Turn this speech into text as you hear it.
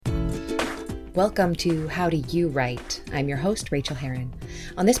Welcome to How Do You Write? I'm your host, Rachel Herron.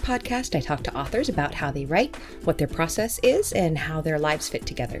 On this podcast, I talk to authors about how they write, what their process is, and how their lives fit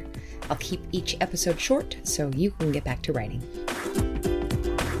together. I'll keep each episode short so you can get back to writing.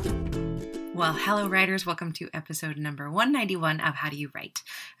 Well, hello writers. Welcome to episode number 191 of How Do You Write?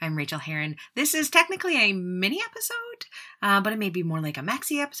 I'm Rachel Herron. This is technically a mini episode, but it may be more like a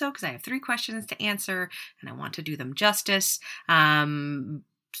maxi episode because I have 3 questions to answer and I want to do them justice.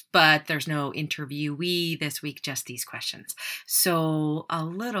 But there's no interviewee this week, just these questions. So a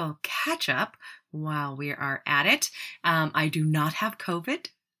little catch up while we are at it. I do not have COVID.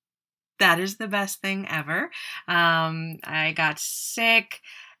 That is the best thing ever. I got sick.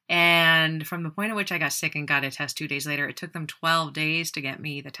 And from the point at which I got sick and got a test 2 days later, it took them 12 days to get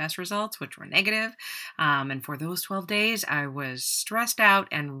me the test results, which were negative. And for those 12 days, I was stressed out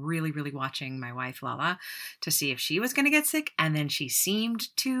and really, really watching my wife, Lala, to see if she was going to get sick. And then she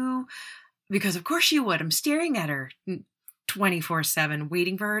seemed to, because of course she would. I'm staring at her 24/7,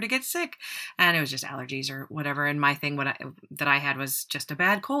 waiting for her to get sick. And it was just allergies or whatever. And my thing that I had was just a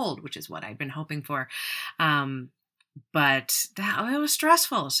bad cold, which is what I'd been hoping for. But it was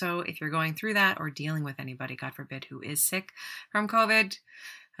stressful. So if you're going through that or dealing with anybody, God forbid, who is sick from COVID,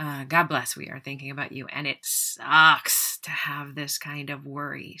 God bless, we are thinking about you. And it sucks to have this kind of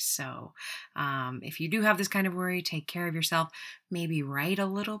worry. So if you do have this kind of worry, take care of yourself. Maybe write a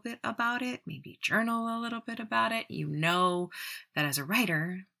little bit about it. Maybe journal a little bit about it. You know that as a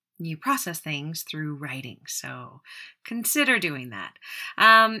writer, you process things through writing, so consider doing that.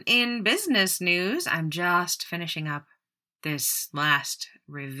 In business news, I'm just finishing up this last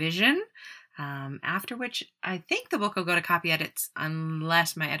revision, after which I think the book will go to copy edits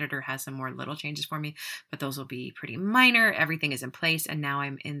unless my editor has some more little changes for me, but those will be pretty minor. Everything is in place, and now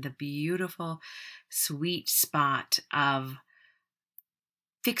I'm in the beautiful, sweet spot of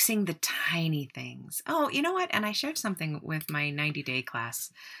fixing the tiny things. Oh, you know what? And I shared something with my 90-day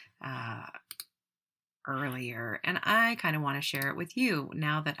class earlier, and I kind of want to share it with you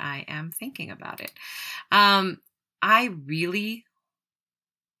now that I am thinking about it. I really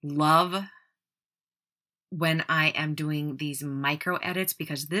love when I am doing these micro edits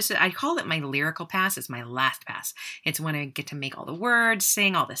because I call it my lyrical pass. It's my last pass. It's when I get to make all the words,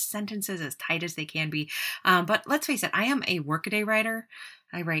 sing all the sentences as tight as they can be. But let's face it, I am a workaday writer.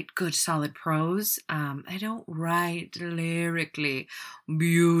 I write good, solid prose. I don't write lyrically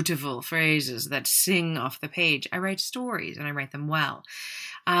beautiful phrases that sing off the page. I write stories and I write them well.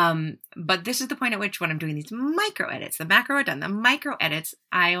 But this is the point at which when I'm doing these micro edits, the macro are done, the micro edits,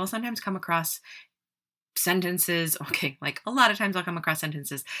 I will sometimes come across sentences. Okay, like a lot of times I'll come across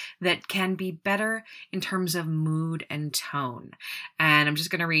sentences that can be better in terms of mood and tone. And I'm just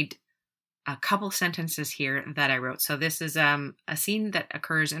going to read a couple sentences here that I wrote. So this is a scene that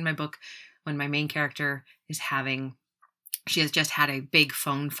occurs in my book when my main character she has just had a big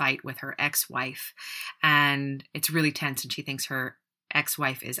phone fight with her ex-wife, and it's really tense, and she thinks her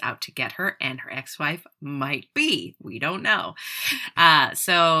ex-wife is out to get her, and her ex-wife might be. We don't know.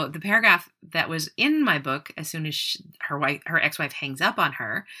 So the paragraph that was in my book, as soon as her ex-wife hangs up on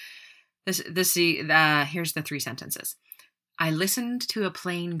her, here's the 3 sentences. I listened to a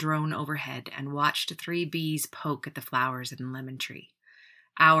plane drone overhead and watched 3 bees poke at the flowers in the lemon tree.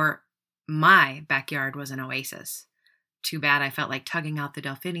 My backyard was an oasis. Too bad I felt like tugging out the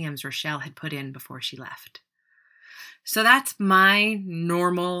delphiniums Rochelle had put in before she left. So that's my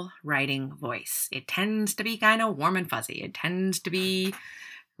normal writing voice. It tends to be kind of warm and fuzzy. It tends to be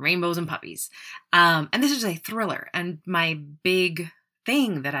rainbows and puppies. And this is a thriller. And my big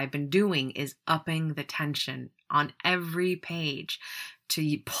thing that I've been doing is upping the tension on every page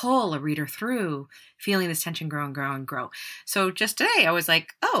to pull a reader through, feeling this tension grow and grow and grow. So just today I was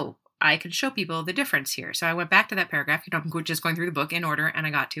like, oh, I could show people the difference here. So I went back to that paragraph. I'm just going through the book in order, and I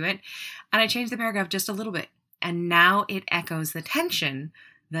got to it. And I changed the paragraph just a little bit. And now it echoes the tension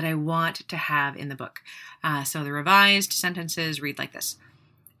that I want to have in the book. So the revised sentences read like this.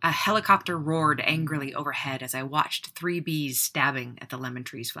 A helicopter roared angrily overhead as I watched 3 bees stabbing at the lemon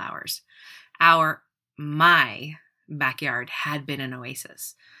tree's flowers. My backyard had been an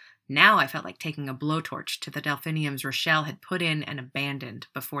oasis. Now I felt like taking a blowtorch to the delphiniums Rochelle had put in and abandoned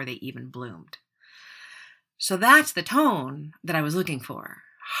before they even bloomed. So that's the tone that I was looking for.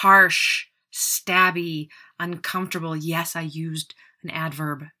 Harsh, stabby, uncomfortable. Yes, I used an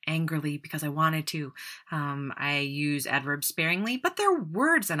adverb angrily because I wanted to. I use adverbs sparingly, but they're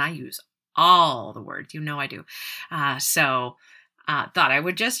words and I use all the words. You know I do. So thought I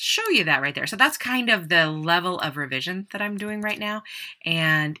would just show you that right there. So that's kind of the level of revision that I'm doing right now.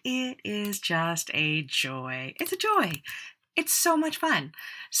 And it is just a joy. It's a joy. It's so much fun.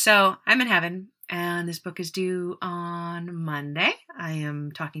 So I'm in heaven, and this book is due on Monday. I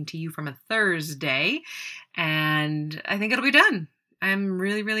am talking to you from a Thursday, and I think it'll be done. I'm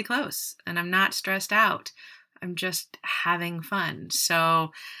really, really close, and I'm not stressed out. I'm just having fun.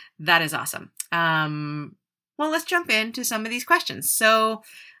 So that is awesome. Well, let's jump into some of these questions. So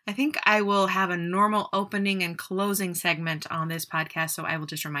I think I will have a normal opening and closing segment on this podcast. So I will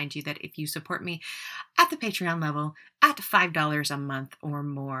just remind you that if you support me at the Patreon level at $5 a month or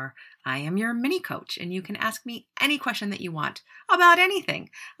more, I am your mini coach, and you can ask me any question that you want about anything.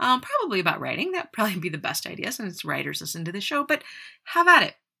 Probably about writing. That'd probably be the best idea since writers listen to the show, but have at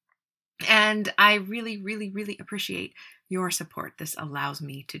it. And I really, really, really appreciate your support. This allows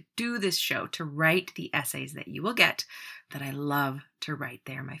me to do this show, to write the essays that you will get that I love to write.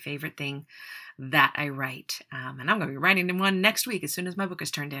 They are my favorite thing that I write. And I'm going to be writing one next week as soon as my book is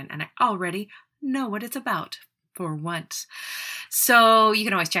turned in. And I already know what it's about for once. So you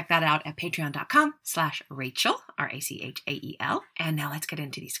can always check that out at patreon.com/Rachel, Rachael. And now let's get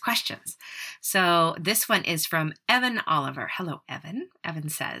into these questions. So this one is from Evan Oliver. Hello, Evan. Evan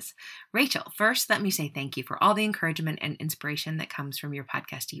says, Rachel, first, let me say thank you for all the encouragement and inspiration that comes from your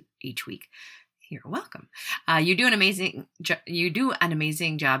podcast each week. You're welcome. You do an amazing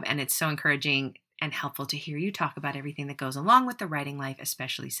job, and it's so encouraging and helpful to hear you talk about everything that goes along with the writing life,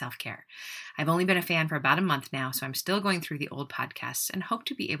 especially self-care. I've only been a fan for about a month now, so I'm still going through the old podcasts and hope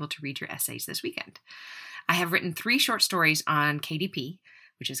to be able to read your essays this weekend. I have written 3 short stories on KDP,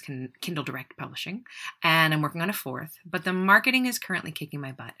 which is Kindle Direct Publishing, and I'm working on a 4th, but the marketing is currently kicking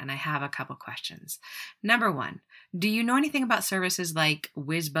my butt, and I have a couple questions. Number 1, do you know anything about services like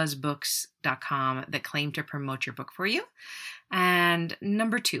whizbuzzbooks.com that claim to promote your book for you? And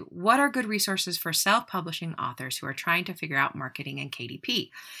number 2, what are good resources for self-publishing authors who are trying to figure out marketing and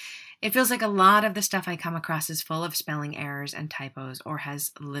KDP? It feels like a lot of the stuff I come across is full of spelling errors and typos or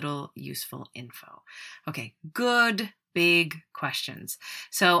has little useful info. Okay, good big questions.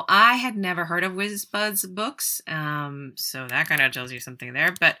 So I had never heard of WizBuzz Books, so that kind of tells you something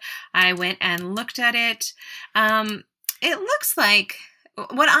there, but I went and looked at it. It looks like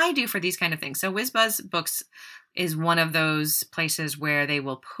what I do for these kind of things. So WizBuzz Books is one of those places where they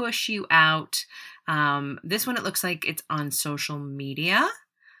will push you out. This one, it looks like it's on social media.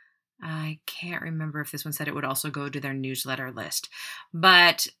 I can't remember if this one said it would also go to their newsletter list.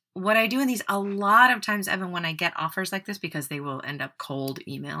 But what I do in these, a lot of times, Evan, when I get offers like this, because they will end up cold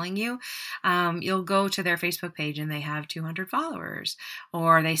emailing you, you'll go to their Facebook page and they have 200 followers.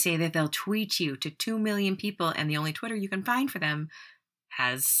 Or they say that they'll tweet you to 2 million people, and the only Twitter you can find for them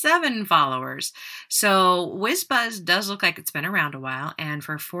has 7 followers. So WizBuzz does look like it's been around a while, and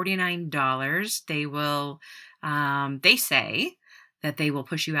for $49, they will, they say that they will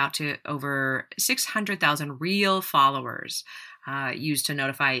push you out to over 600,000 real followers used to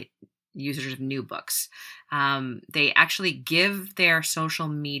notify users of new books. They actually give their social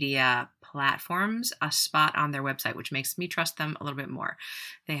media platforms a spot on their website, which makes me trust them a little bit more.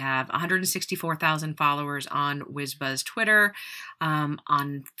 They have 164,000 followers on WizBuzz Twitter. On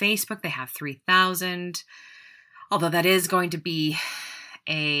Facebook, they have 3,000, although that is going to be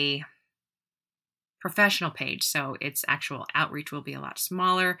a professional page, so its actual outreach will be a lot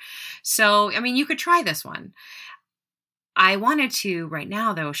smaller. So, I mean, you could try this one. I wanted to, right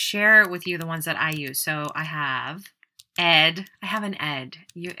now, though, share with you the ones that I use. So I have Ed. I have an Ed.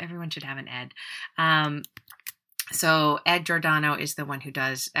 Everyone should have an Ed. So Ed Giordano is the one who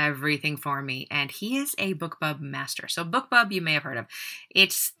does everything for me, and he is a BookBub master. So BookBub, you may have heard of.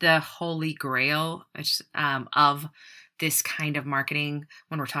 It's the holy grail of this kind of marketing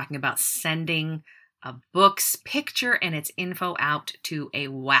when we're talking about sending a book's picture and its info out to a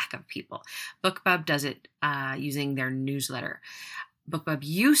whack of people. BookBub does it using their newsletter. BookBub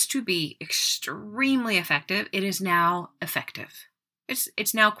used to be extremely effective. It is now effective.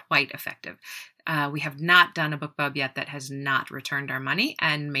 It's now quite effective. We have not done a BookBub yet that has not returned our money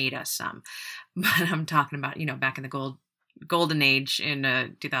and made us some. But I'm talking about, back in the golden age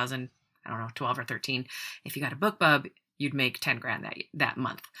in 2012 or 13, if you got a BookBub, you'd make 10 grand that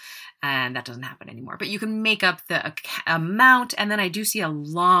month. And that doesn't happen anymore. But you can make up the amount. And then I do see a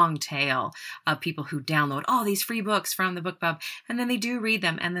long tail of people who download all these free books from the BookBub. And then they do read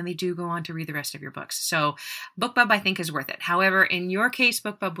them. And then they do go on to read the rest of your books. So BookBub, I think, is worth it. However, in your case,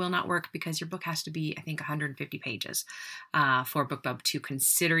 BookBub will not work because your book has to be, I think, 150 pages for BookBub to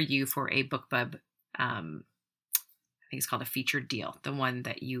consider you for a BookBub. I think it's called a featured deal. The one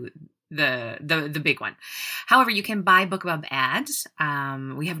that the big one. However, you can buy BookBub ads.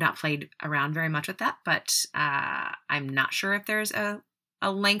 We have not played around very much with that, but I'm not sure if there's a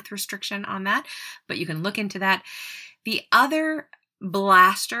length restriction on that, but you can look into that. The other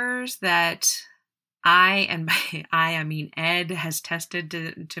blasters that and by I mean Ed, has tested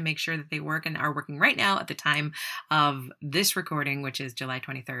to make sure that they work and are working right now at the time of this recording, which is July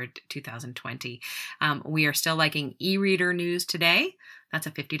 23rd, 2020. We are still liking eReader News Today. That's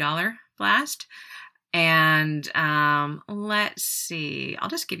a $50 blast. And let's see, I'll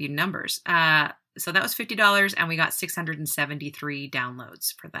just give you numbers. So that was $50 and we got 673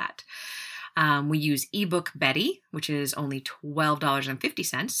 downloads for that. We use ebook Betty, which is only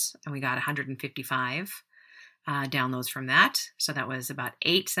 $12.50, and we got 155 downloads from that. So that was about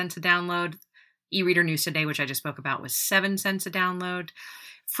 8 cents a download. eReader News Today, which I just spoke about, was 7 cents a download.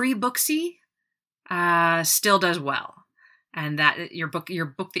 Free Booksy still does well. And that your book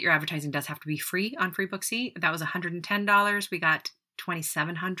that you're advertising does have to be free on Free Booksy. That was $110. We got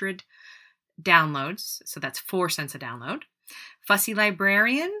 2,700 downloads. So that's 4 cents a download. Fussy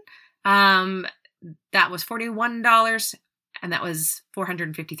Librarian, that was $41, and that was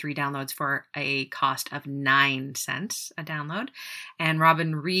 453 downloads for a cost of 9 cents a download. And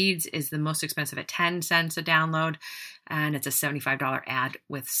Robin Reads is the most expensive at 10 cents a download, and it's a $75 ad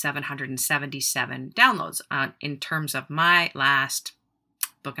with 777 downloads. In terms of my last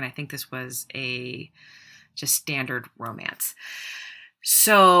book, and I think this was a just standard romance.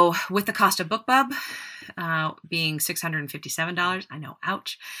 So with the cost of BookBub being $657, I know,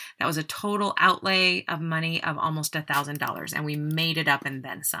 ouch, that was a total outlay of money of almost $1,000, and we made it up and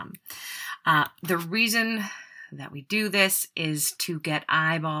then some. The reason that we do this is to get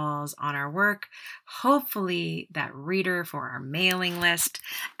eyeballs on our work, hopefully that reader for our mailing list,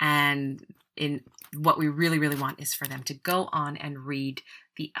 and in what we really, really want is for them to go on and read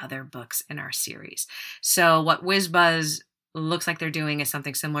the other books in our series. So what WizBuzz looks like they're doing is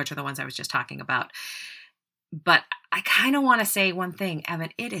something similar to the ones I was just talking about. But I kind of want to say one thing,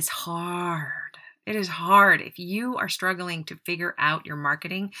 Evan, it is hard. It is hard. If you are struggling to figure out your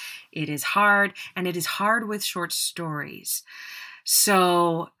marketing, it is hard, and it is hard with short stories.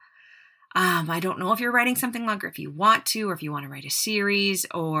 So I don't know if you're writing something longer, if you want to, or if you want to write a series,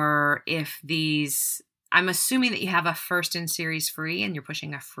 or if I'm assuming that you have a first in series free and you're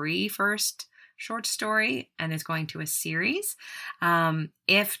pushing a free first short story and it's going to a series.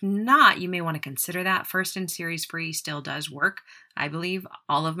 If not, you may want to consider that. First in series free still does work. I believe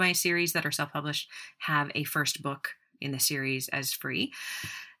all of my series that are self-published have a first book in the series as free.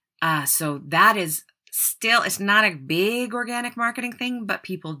 So that is still, it's not a big organic marketing thing, but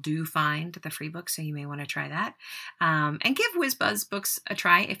people do find the free book, so you may want to try that. And give WizBuzz Books a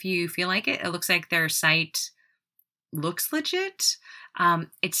try if you feel like it. It looks like their site looks legit.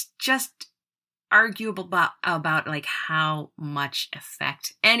 It's just arguable about like how much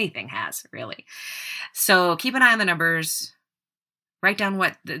effect anything has, really. So keep an eye on the numbers. Write down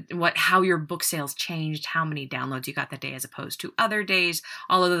how your book sales changed, how many downloads you got that day as opposed to other days.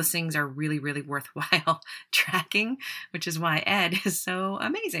 All of those things are really, really worthwhile tracking, which is why Ed is so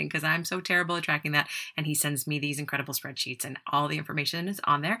amazing, because I'm so terrible at tracking that. And he sends me these incredible spreadsheets and all the information is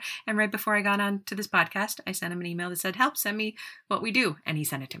on there. And right before I got on to this podcast, I sent him an email that said, help, send me what we do. And he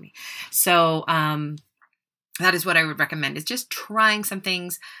sent it to me. So that is what I would recommend, is just trying some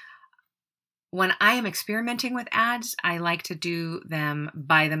things. When I am experimenting with ads, I like to do them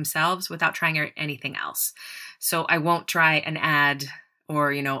by themselves without trying anything else. So I won't try an ad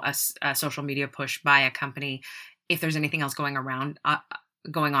or, a social media push by a company if there's anything else going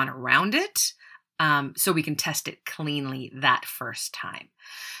on around it. So we can test it cleanly that first time.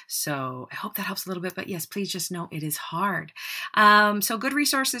 So I hope that helps a little bit, but yes, please just know it is hard. So good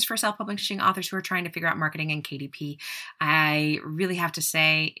resources for self-publishing authors who are trying to figure out marketing and KDP. I really have to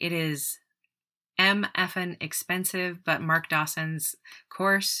say it is effing expensive, but Mark Dawson's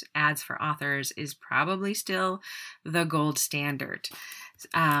course, Ads for Authors, is probably still the gold standard.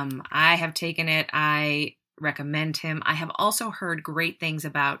 I have taken it. I recommend him. I have also heard great things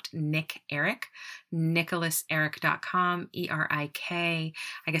about Nick Eric, nicholaseric.com, ERIK.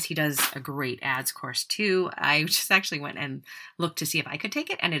 I guess he does a great ads course too. I just actually went and looked to see if I could take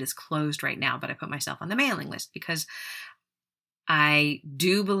it, and it is closed right now, but I put myself on the mailing list because I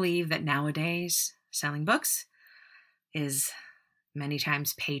do believe that nowadays selling books is many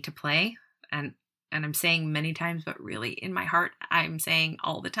times pay to play. And I'm saying many times, but really in my heart, I'm saying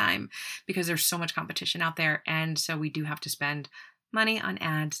all the time, because there's so much competition out there. And so we do have to spend money on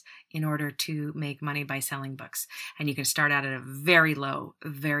ads in order to make money by selling books. And you can start out at a very low,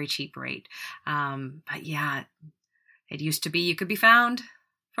 very cheap rate. But yeah, it used to be you could be found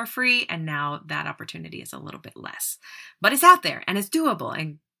for free, and now that opportunity is a little bit less. But it's out there and it's doable,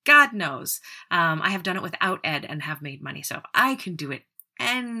 and God knows I have done it without Ed and have made money. So if I can do it,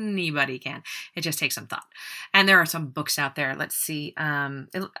 Anybody can. It just takes some thought. And there are some books out there. Let's see.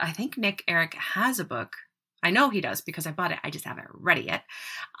 I think Nick Eric has a book. I know he does because I bought it. I just haven't read it yet,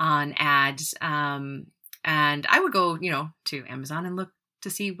 on ads. And I would go, to Amazon and look to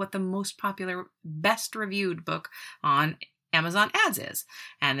see what the most popular, best reviewed book on Amazon ads is.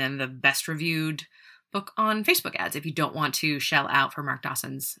 And then the best reviewed book on Facebook ads, if you don't want to shell out for Mark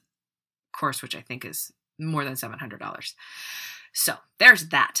Dawson's course, which I think is more than $700. So there's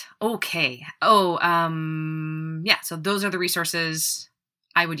that. Okay. So those are the resources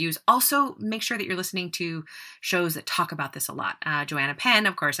I would use. Also, make sure that you're listening to shows that talk about this a lot. Joanna Penn,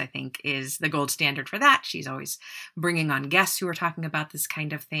 of course, I think is the gold standard for that. She's always bringing on guests who are talking about this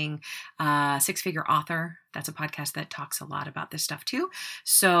kind of thing. Six Figure Author, that's a podcast that talks a lot about this stuff too.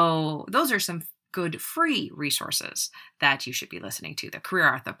 So those are some good free resources that you should be listening to. The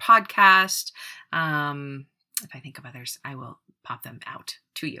Career Author podcast. If I think of others, I will pop them out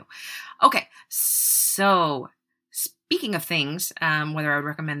to you. Okay, so speaking of things, whether I would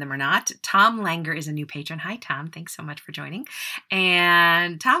recommend them or not, Tom Langer is a new patron. Hi, Tom. Thanks so much for joining.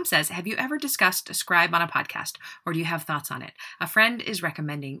 And Tom says, have you ever discussed Scribe on a podcast, or do you have thoughts on it? A friend is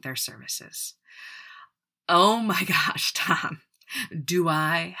recommending their services. Oh my gosh, Tom. Do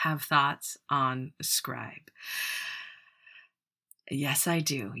I have thoughts on Scribe? Yes, I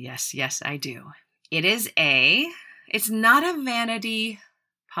do. Yes, I do. It's not a vanity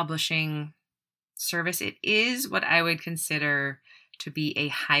publishing service. It is what I would consider to be a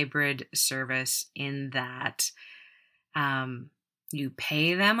hybrid service in that you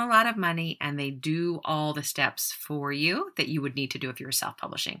pay them a lot of money and they do all the steps for you that you would need to do if you were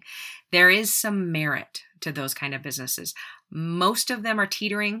self-publishing. There is some merit to those kind of businesses. Most of them are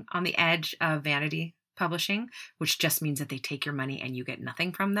teetering on the edge of vanity publishing, which just means that they take your money and you get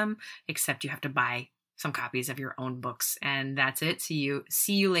nothing from them, except you have to buy some copies of your own books, and that's it. See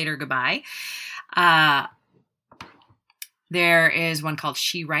you later. Goodbye. There is one called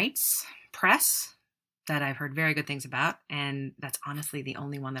She Writes Press that I've heard very good things about, and that's honestly the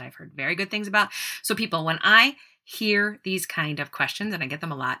only one that I've heard very good things about. So people, when I hear these kind of questions, and I get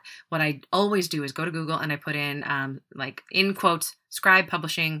them a lot, what I always do is go to Google and I put in, in quotes, Scribe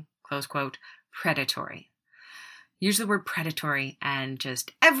Publishing, close quote, predatory. Use the word predatory and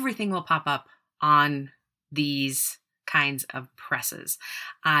just everything will pop up on these kinds of presses.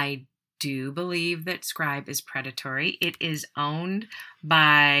 I do believe that Scribe is predatory. It is owned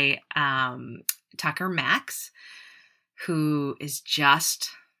by Tucker Max, who is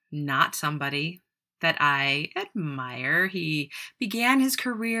just not somebody that I admire. He began his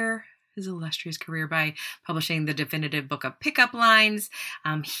illustrious career by publishing the definitive book of pickup lines.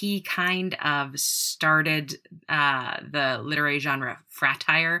 He kind of started the literary genre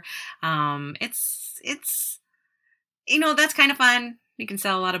fratire. It's that's kind of fun. You can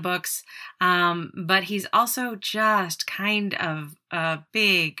sell a lot of books. But he's also just kind of a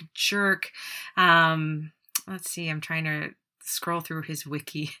big jerk. Let's see, I'm trying to scroll through his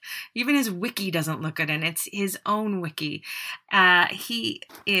wiki. Even his wiki doesn't look good, and it's his own wiki. He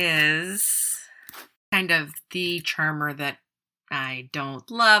is kind of the charmer that I don't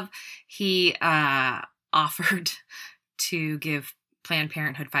love. He offered to give Planned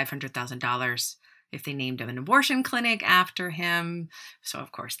Parenthood $500,000 if they named an abortion clinic after him. So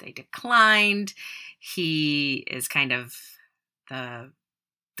of course they declined. He is kind of the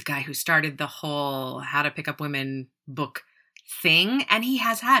guy who started the whole How to Pick Up Women book thing, and he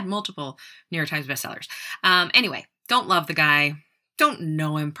has had multiple New York Times bestsellers. Anyway, don't love the guy, don't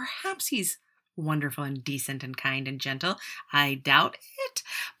know him. Perhaps he's wonderful and decent and kind and gentle. I doubt it,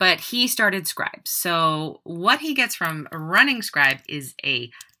 but he started Scribe. So what he gets from running Scribe is a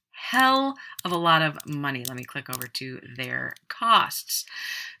hell of a lot of money. Let me click over to their costs.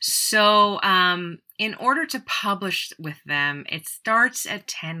 So in order to publish with them, it starts at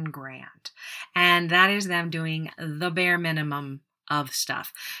 $10,000, and that is them doing the bare minimum of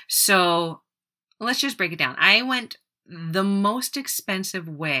stuff. So let's just break it down. I went the most expensive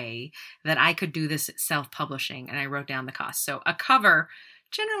way that I could do this self-publishing, and I wrote down the cost. So a cover,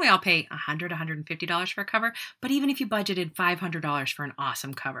 generally I'll pay $100, $150 for a cover, but even if you budgeted $500 for an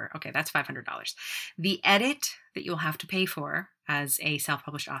awesome cover, okay, that's $500. The edit that you'll have to pay for as a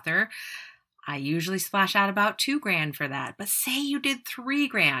self-published author, I usually splash out about $2,000 for that, but say you did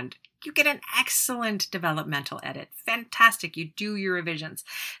 $3,000, you get an excellent developmental edit. Fantastic. You do your revisions.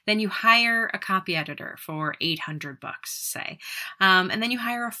 Then you hire a copy editor for $800, say. And then you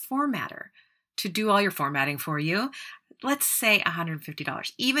hire a formatter to do all your formatting for you. Let's say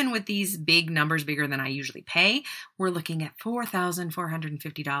 $150. Even with these big numbers, bigger than I usually pay, we're looking at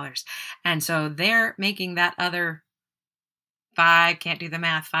 $4,450. And so they're making that other can't do the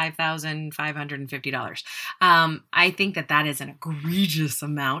math, $5,550. I think that is an egregious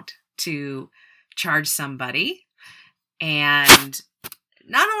amount to charge somebody. And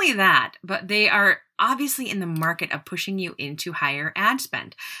not only that, but they are obviously in the market of pushing you into higher ad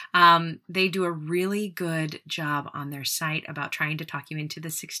spend. They do a really good job on their site about trying to talk you into the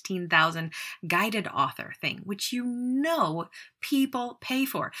 16,000 guided author thing, which people pay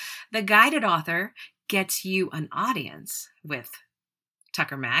for. The guided author gets you an audience with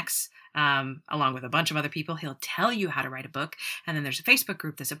Tucker Max, along with a bunch of other people. He'll tell you how to write a book. And then there's a Facebook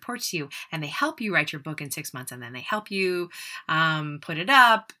group that supports you, and they help you write your book in 6 months. And then they help you put it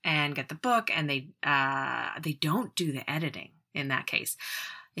up and get the book. And they don't do the editing in that case.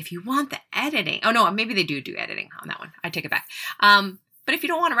 If you want the editing, maybe they do editing on that one. I take it back. But if you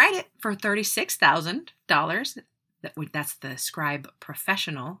don't want to write it for $36,000, that's the Scribe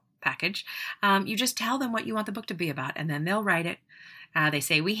Professional package, you just tell them what you want the book to be about, and then they'll write it. They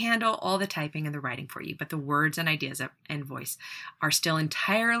say, we handle all the typing and the writing for you, but the words and ideas and voice are still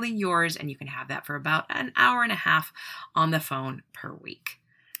entirely yours, and you can have that for about an hour and a half on the phone per week.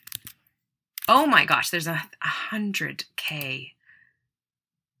 Oh my gosh, there's a 100K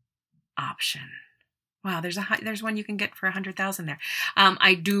option. Wow, there's one you can get for 100,000 there.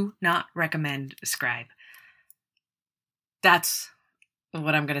 I do not recommend Scribe. That's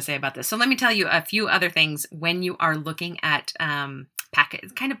what I'm going to say about this. So let me tell you a few other things when you are looking at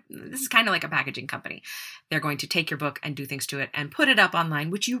this is kind of like a packaging company. They're going to take your book and do things to it and put it up online,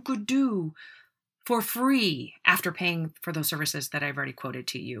 which you could do for free after paying for those services that I've already quoted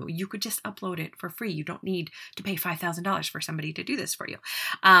to you. You could just upload it for free. You don't need to pay $5,000 for somebody to do this for you.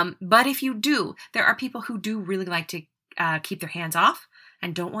 But if you do, there are people who do really like to keep their hands off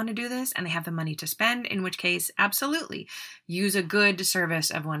and don't want to do this, and they have the money to spend, in which case, absolutely, use a good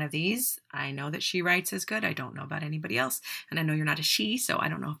service of one of these. I know that She Writes is good. I don't know about anybody else, and I know you're not a she, so I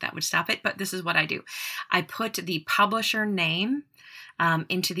don't know if that would stop it, but this is what I do. I put the publisher name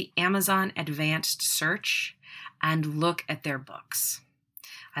into the Amazon Advanced Search and look at their books.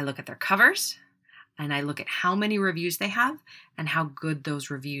 I look at their covers, and I look at how many reviews they have and how good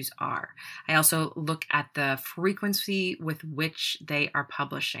those reviews are. I also look at the frequency with which they are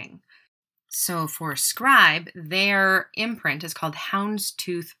publishing. So for Scribe, their imprint is called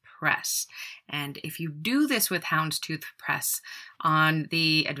Houndstooth Press. And if you do this with Houndstooth Press on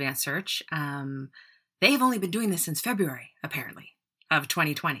the Advanced Search, they've only been doing this since February, apparently, of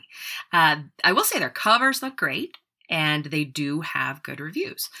 2020. I will say their covers look great, and they do have good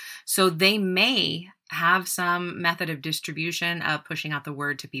reviews. So they may have some method of distribution of pushing out the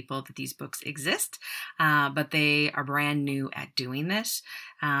word to people that these books exist, but they are brand new at doing this.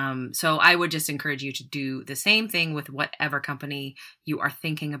 So I would just encourage you to do the same thing with whatever company you are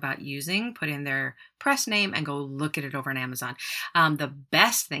thinking about using. Put in their press name and go look at it over on Amazon. The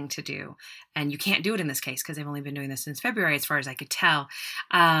best thing to do, and you can't do it in this case because they've only been doing this since February as far as I could tell,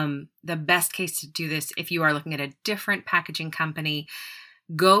 the best case to do this, if you are looking at a different packaging company,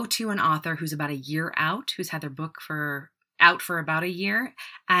 go to an author who's about a year out, who's had their book out for about a year,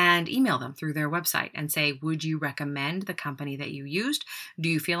 and email them through their website and say, would you recommend the company that you used? Do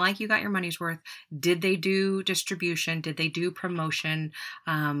you feel like you got your money's worth? Did they do distribution? Did they do promotion?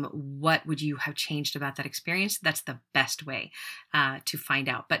 What would you have changed about that experience? That's the best way to find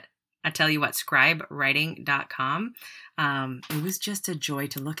out. But I tell you what, scribewriting.com, it was just a joy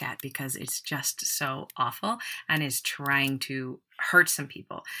to look at because it's just so awful and is trying to hurt some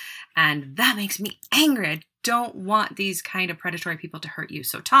people. And that makes me angry. I don't want these kind of predatory people to hurt you.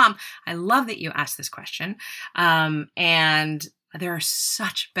 So Tom, I love that you asked this question. And there are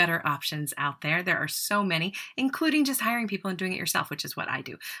such better options out there. There are so many, including just hiring people and doing it yourself, which is what I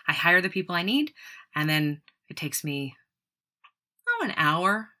do. I hire the people I need, and then it takes me an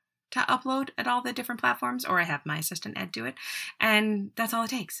hour to upload at all the different platforms, or I have my assistant Ed do it. And that's all it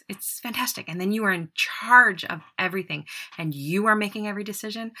takes. It's fantastic. And then you are in charge of everything and you are making every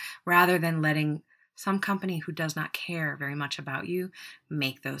decision rather than letting some company who does not care very much about you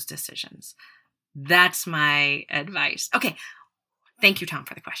make those decisions. That's my advice. Okay. Thank you, Tom,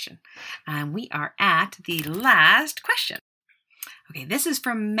 for the question. We are at the last question. Okay, this is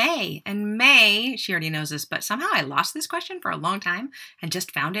from May, and May, she already knows this, but somehow I lost this question for a long time and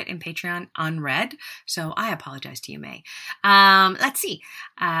just found it in Patreon unread, so I apologize to you, May. Let's see.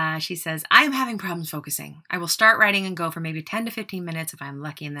 She says, I am having problems focusing. I will start writing and go for maybe 10 to 15 minutes if I'm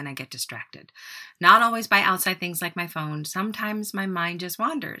lucky, and then I get distracted. Not always by outside things like my phone. Sometimes my mind just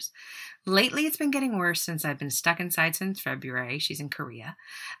wanders. Lately, it's been getting worse since I've been stuck inside since February. She's in Korea,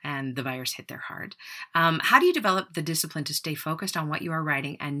 and the virus hit there hard. How do you develop the discipline to stay focused on what you are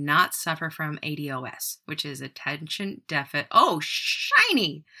writing and not suffer from ADOS, which is attention deficit? Oh,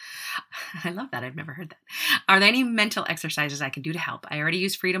 shiny! I love that. I've never heard that. Are there any mental exercises I can do to help? I already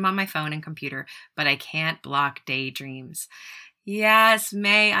use Freedom on my phone and computer, but I can't block daydreams. Yes,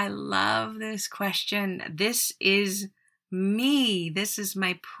 May, I love this question. This is me. This is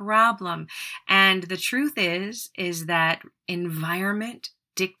my problem. And the truth is that environment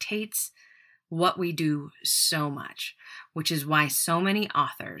dictates what we do so much, which is why so many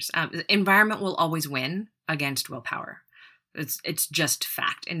authors, environment will always win against willpower. It's just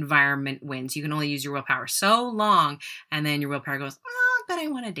fact. Environment wins. You can only use your willpower so long, and then your willpower goes, oh, but I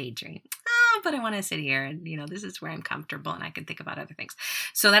want to daydream. Oh, but I want to sit here and, this is where I'm comfortable and I can think about other things.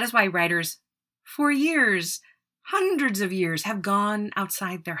 So that is why writers for years, hundreds of years, have gone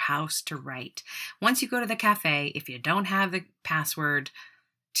outside their house to write. Once you go to the cafe, if you don't have the password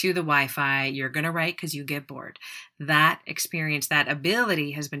to the Wi-Fi, you're going to write because you get bored. That experience, that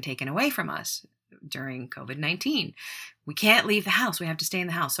ability has been taken away from us during COVID-19. We can't leave the house. We have to stay in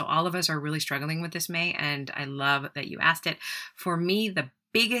the house. So all of us are really struggling with this, May, and I love that you asked it. For me, the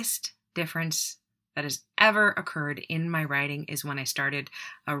biggest difference that has ever occurred in my writing is when I started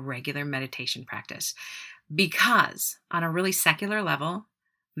a regular meditation practice. Because on a really secular level,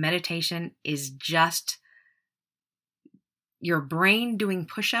 meditation is just your brain doing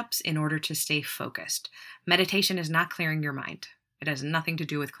push-ups in order to stay focused. Meditation is not clearing your mind. It has nothing to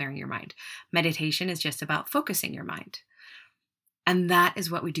do with clearing your mind. Meditation is just about focusing your mind. And that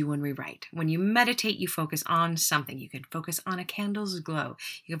is what we do when we write. When you meditate, you focus on something. You can focus on a candle's glow.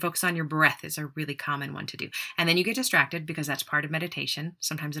 You can focus on your breath. Is a really common one to do. And then you get distracted because that's part of meditation.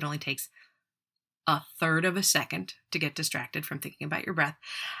 Sometimes it only takes a third of a second to get distracted from thinking about your breath.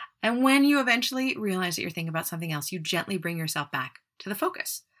 And when you eventually realize that you're thinking about something else, you gently bring yourself back to the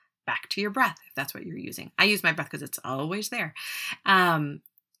focus, back to your breath, if that's what you're using. I use my breath because it's always there. And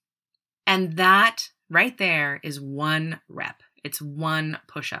that right there is one rep. It's one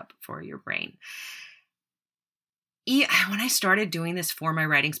push-up for your brain. When I started doing this for my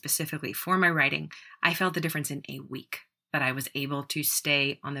writing, specifically for my writing, I felt the difference in a week, that I was able to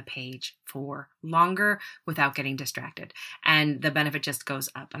stay on the page for longer without getting distracted. And the benefit just goes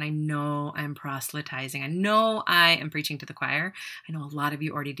up. And I know I'm proselytizing. I know I am preaching to the choir. I know a lot of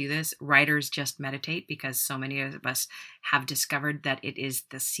you already do this. Writers just meditate because so many of us have discovered that it is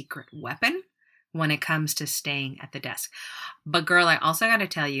the secret weapon when it comes to staying at the desk. But girl, I also got to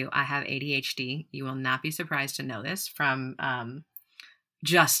tell you, I have ADHD. You will not be surprised to know this from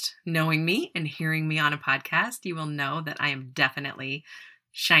just knowing me and hearing me on a podcast. You will know that I am definitely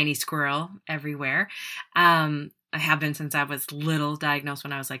shiny squirrel everywhere. I have been since I was little, diagnosed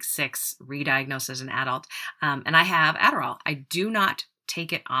when I was like 6, re-diagnosed as an adult. And I have Adderall. I do not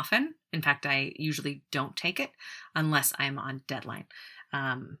take it often. In fact, I usually don't take it unless I'm on deadline.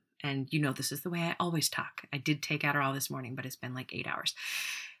 And this is the way I always talk. I did take Adderall this morning, but it's been like 8 hours.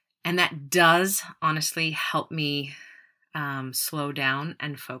 And that does honestly help me slow down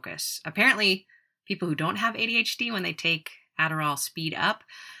and focus. Apparently, people who don't have ADHD, when they take Adderall, speed up.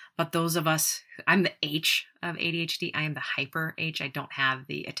 But those of us, I'm the H of ADHD. I am the hyper H. I don't have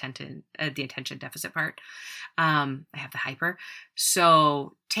the attention deficit part. I have the hyper.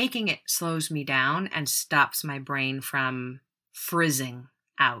 So taking it slows me down and stops my brain from frizzing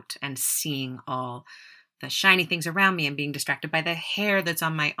out and seeing all the shiny things around me and being distracted by the hair that's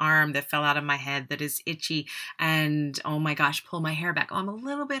on my arm that fell out of my head that is itchy. And oh my gosh, pull my hair back. Oh, I'm a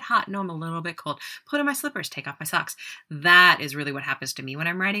little bit hot. No, I'm a little bit cold. Put on my slippers, take off my socks. That is really what happens to me when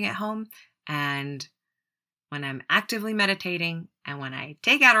I'm writing at home and when I'm actively meditating and when I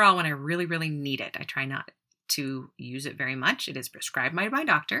take Adderall when I really, really need it. I try not to use it very much. It is prescribed by my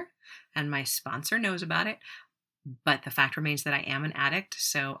doctor and my sponsor knows about it. But the fact remains that I am an addict,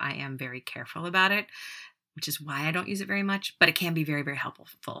 so I am very careful about it, which is why I don't use it very much, but it can be very, very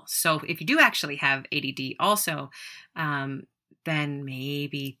helpful. So if you do actually have ADD also, then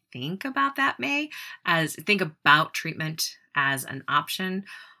maybe think about that, think about treatment as an option,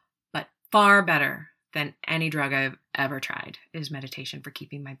 but far better than any drug I've ever tried is meditation for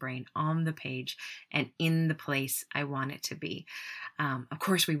keeping my brain on the page and in the place I want it to be. Of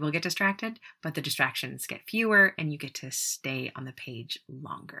course, we will get distracted, but the distractions get fewer and you get to stay on the page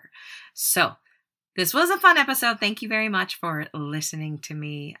longer. So this was a fun episode. Thank you very much for listening to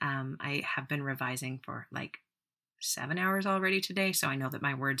me. I have been revising for like 7 hours already today, so I know that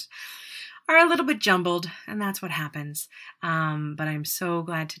my words are a little bit jumbled, and that's what happens. But I'm so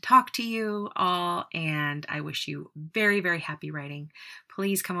glad to talk to you all, and I wish you very, very happy writing.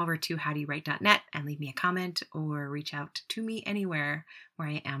 please come over to howdoyouwrite.net and leave me a comment or reach out to me anywhere where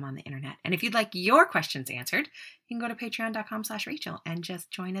I am on the internet. And if you'd like your questions answered, you can go to patreon.com/Rachel and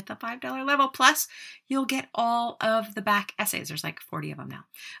just join at the $5 level. Plus, you'll get all of the back essays. There's like 40 of them now.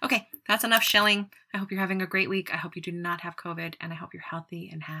 Okay, that's enough shilling. I hope you're having a great week. I hope you do not have COVID, and I hope you're healthy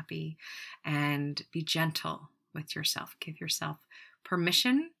and happy, and be gentle with yourself. Give yourself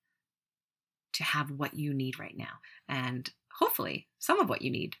permission to have what you need right now. And hopefully some of what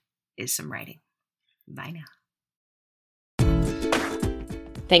you need is some writing. Bye now.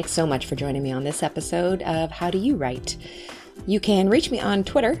 Thanks so much for joining me on this episode of How Do You Write? You can reach me on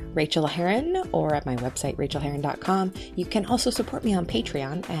Twitter, Rachel Herron, or at my website, rachelherron.com. You can also support me on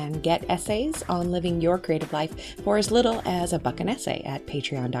Patreon and get essays on living your creative life for as little as $1 an essay at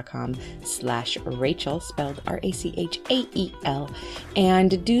patreon.com/Rachel, spelled Rachael.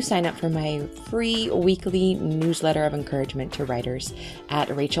 And do sign up for my free weekly newsletter of encouragement to writers at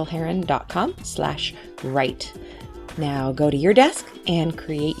rachelherron.com/write. Now go to your desk and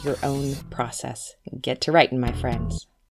create your own process. Get to writing, my friends.